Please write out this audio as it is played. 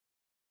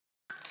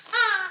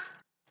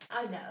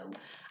I know.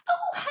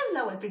 Oh,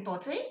 hello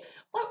everybody.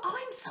 Well,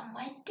 I'm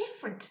somewhere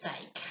different today.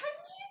 Can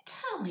you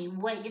tell me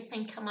where you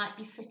think I might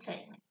be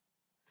sitting?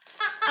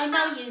 I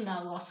know you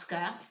know, Oscar.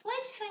 Where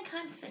do you think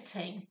I'm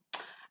sitting?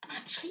 I'm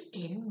actually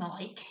in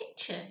my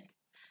kitchen.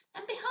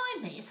 And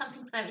behind me is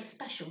something very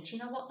special. Do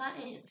you know what that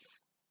is?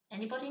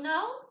 Anybody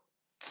know?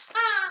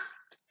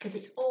 Because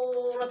it's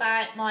all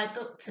about my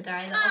book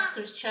today that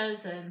Oscar has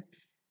chosen,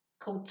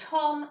 called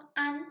Tom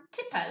and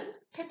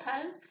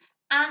Pippo,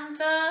 and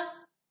the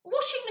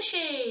washing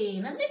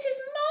machine. And this is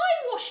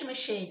my washing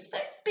machine. It's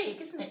very big,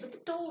 isn't it, with the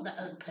door that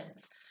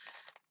opens.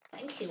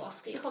 Thank you,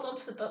 Oscar. You hold on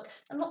to the book,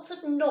 and lots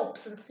of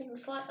knobs and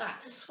things like that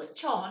to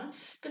switch on.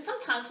 Because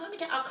sometimes when we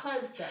get our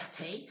clothes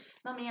dirty,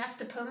 Mummy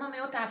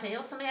or Daddy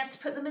or somebody has to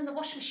put them in the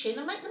washing machine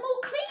and make them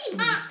all clean.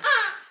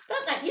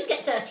 Don't they? You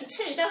get dirty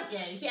too, don't you?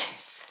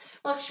 Yes.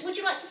 Well, would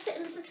you like to sit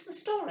and listen to the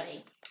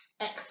story?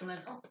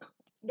 Excellent. Oh,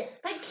 yeah,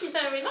 thank you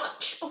very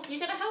much. Oh, you're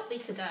going to help me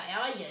today,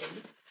 are you?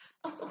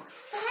 Oh,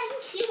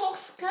 thank you,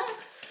 Oscar.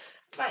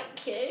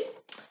 Thank you.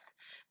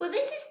 Well,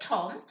 this is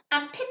Tom,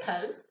 and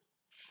Pippo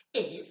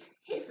is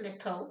his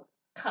little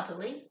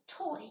cuddly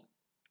toy.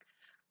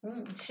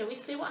 Shall we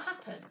see what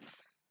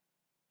happens?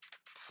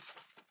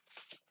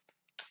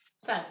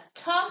 So,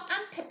 Tom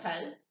and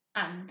Pippo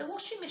and the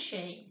washing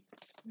machine.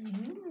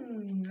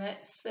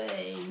 Let's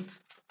see.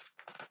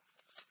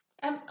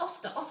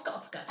 Oscar,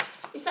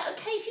 is that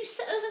okay if you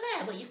sit over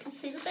there where you can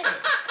see the bits?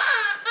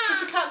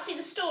 Because you can't see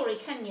the story,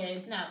 can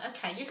you? No,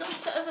 okay, you're going to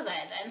sit over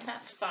there then,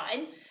 that's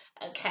fine.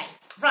 Okay,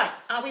 right,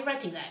 are we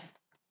ready then?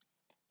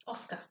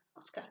 Oscar,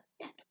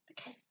 yeah,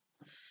 okay.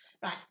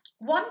 Right,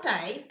 one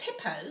day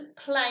Pippo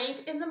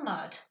played in the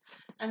mud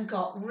and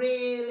got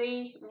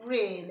really,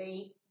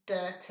 really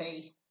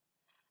dirty.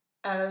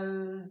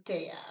 Oh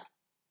dear.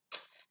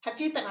 Have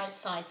you been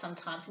outside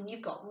sometimes and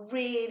you've got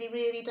really,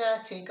 really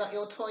dirty and got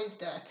your toys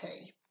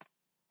dirty?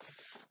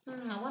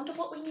 I wonder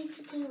what we need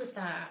to do with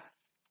that.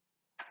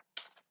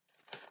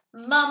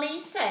 Mummy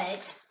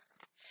said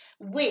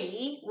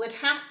we would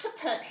have to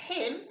put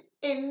him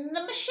in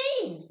the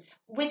machine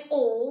with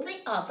all the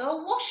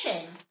other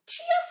washing,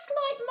 just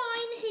like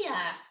mine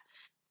here.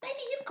 Maybe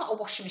you've got a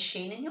washing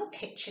machine in your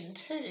kitchen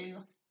too.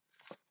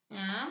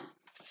 Yeah.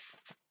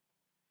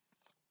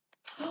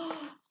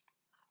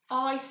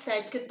 I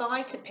said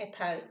goodbye to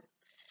Pippo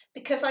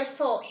because I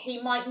thought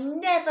he might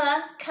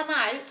never come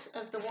out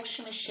of the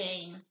washing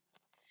machine.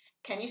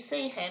 Can you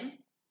see him?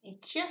 He's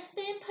just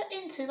being put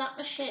into that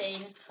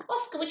machine.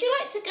 Oscar, would you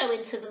like to go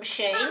into the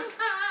machine?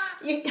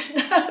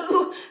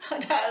 No,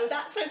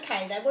 that's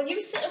okay then. Well,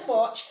 you sit and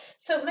watch.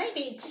 So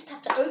maybe you just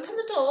have to open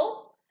the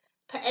door,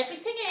 put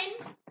everything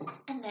in,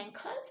 and then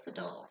close the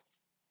door.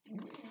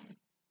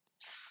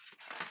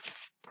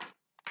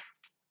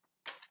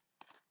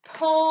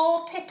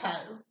 Poor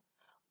Pippo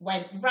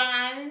went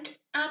round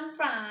and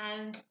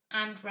round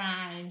and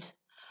round.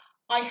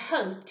 I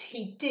hoped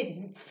he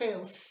didn't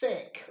feel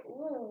sick.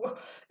 Ooh,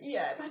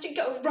 yeah, imagine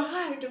going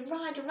round and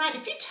round and round.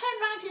 If you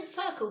turn round in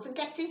circles and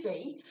get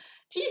dizzy,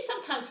 do you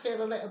sometimes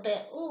feel a little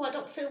bit, I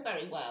don't feel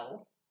very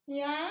well?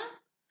 Yeah?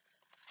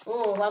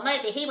 Oh, well,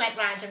 maybe he went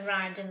round and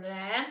round in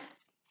there.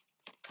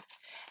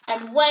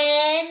 And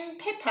when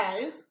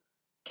Pippo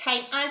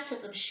came out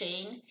of the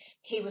machine,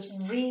 he was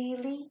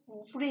really,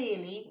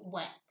 really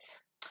wet.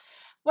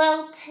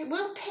 Well,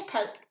 will Pippo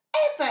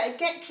ever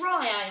get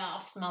dry, I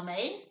asked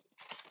Mummy.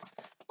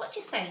 What do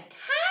you think?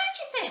 How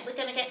do you think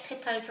we're going to get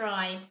Pippo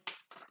dry?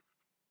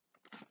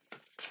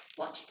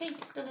 What do you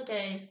think he's going to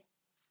do?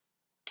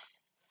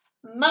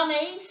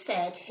 Mummy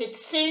said he'd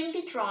soon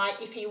be dry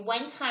if he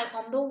went out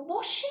on the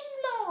washing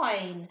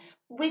line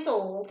with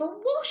all the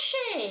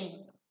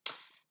washing.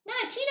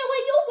 Now, do you know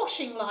where your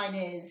washing line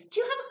is?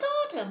 Do you have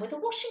a garden with a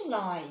washing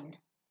line?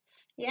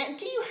 Yeah, and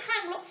do you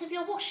hang lots of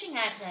your washing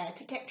out there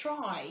to get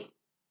dry?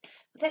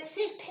 Let's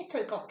see if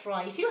Pippo got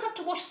dry. If you have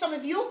to wash some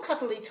of your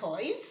cuddly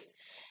toys,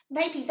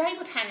 maybe they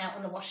would hang out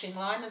on the washing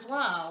line as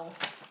well.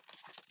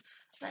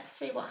 Let's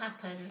see what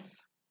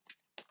happens.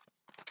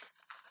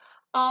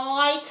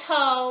 I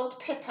told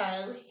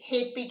Pippo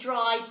he'd be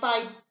dry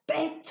by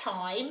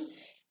bedtime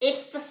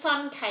if the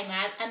sun came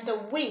out and the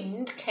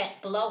wind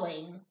kept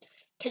blowing.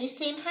 Can you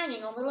see him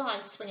hanging on the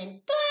line,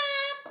 swinging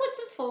backwards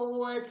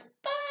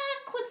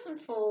and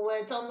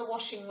forwards on the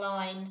washing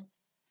line?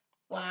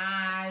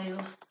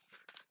 Wow.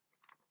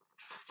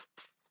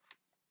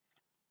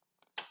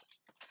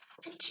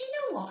 And do you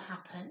know what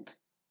happened?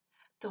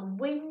 The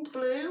wind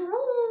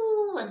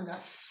blew, and the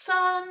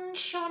sun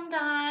shone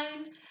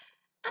down,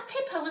 and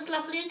Pippo was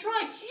lovely and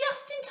dry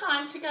just in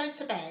time to go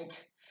to bed,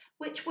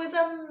 which was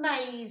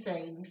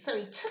amazing. So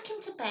he took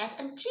him to bed,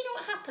 and do you know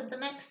what happened the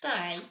next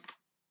day?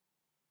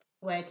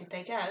 Where did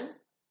they go?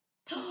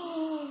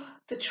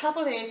 The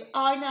trouble is,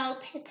 I know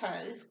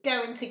Pippo's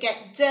going to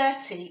get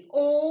dirty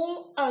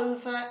all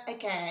over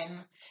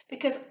again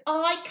because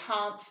I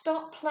can't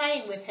stop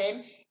playing with him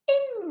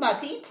in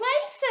muddy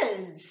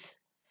places.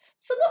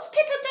 So what's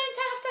Pippo going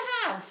to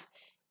have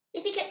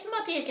if he gets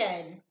muddy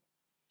again?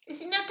 Is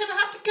he not going to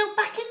have to go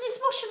back in this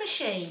washing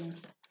machine?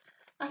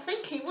 I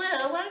think he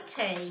will, won't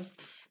he?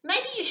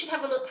 Maybe you should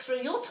have a look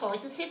through your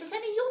toys and see if there's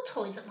any of your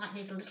toys that might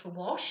need a little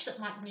wash, that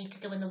might need to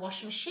go in the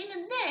washing machine,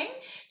 and then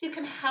you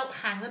can help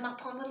hang them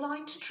up on the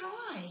line to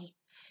dry.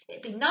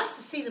 It'd be nice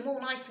to see them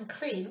all nice and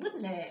clean,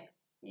 wouldn't it?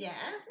 Yeah.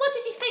 What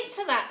did you think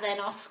to that then,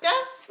 Oscar?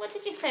 What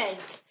did you think?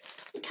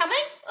 You coming?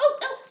 Oh,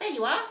 there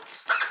you are.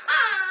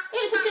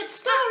 It was a good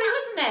story,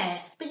 wasn't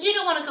it? But you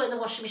don't want to go in the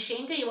washing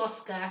machine, do you,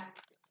 Oscar?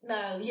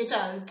 No, you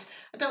don't.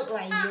 I don't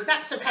blame you.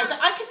 That's okay. But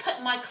I can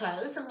put my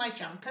clothes and my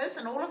jumpers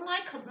and all of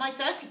my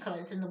dirty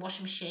clothes in the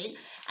washing machine.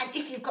 And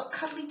if you've got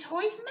cuddly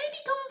toys, maybe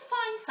go and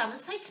find some and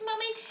say to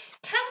Mummy,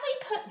 can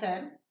we put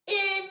them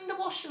in the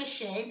washing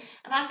machine?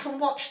 And I can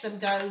watch them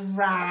go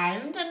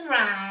round and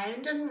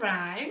round and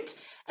round.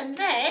 And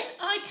then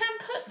I can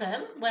put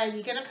them, where are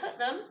you going to put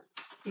them?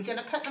 You're going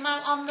to put them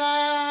out on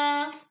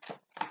the...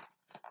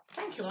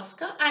 Thank you,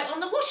 Oscar. Out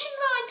on the washing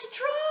line to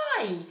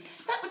dry.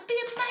 That would be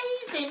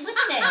amazing,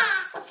 wouldn't it?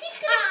 Well, see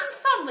if you can have some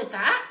fun with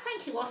that.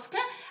 Thank you, Oscar.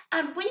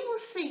 And we will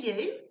see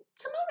you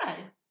tomorrow.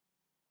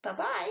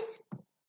 Bye-bye.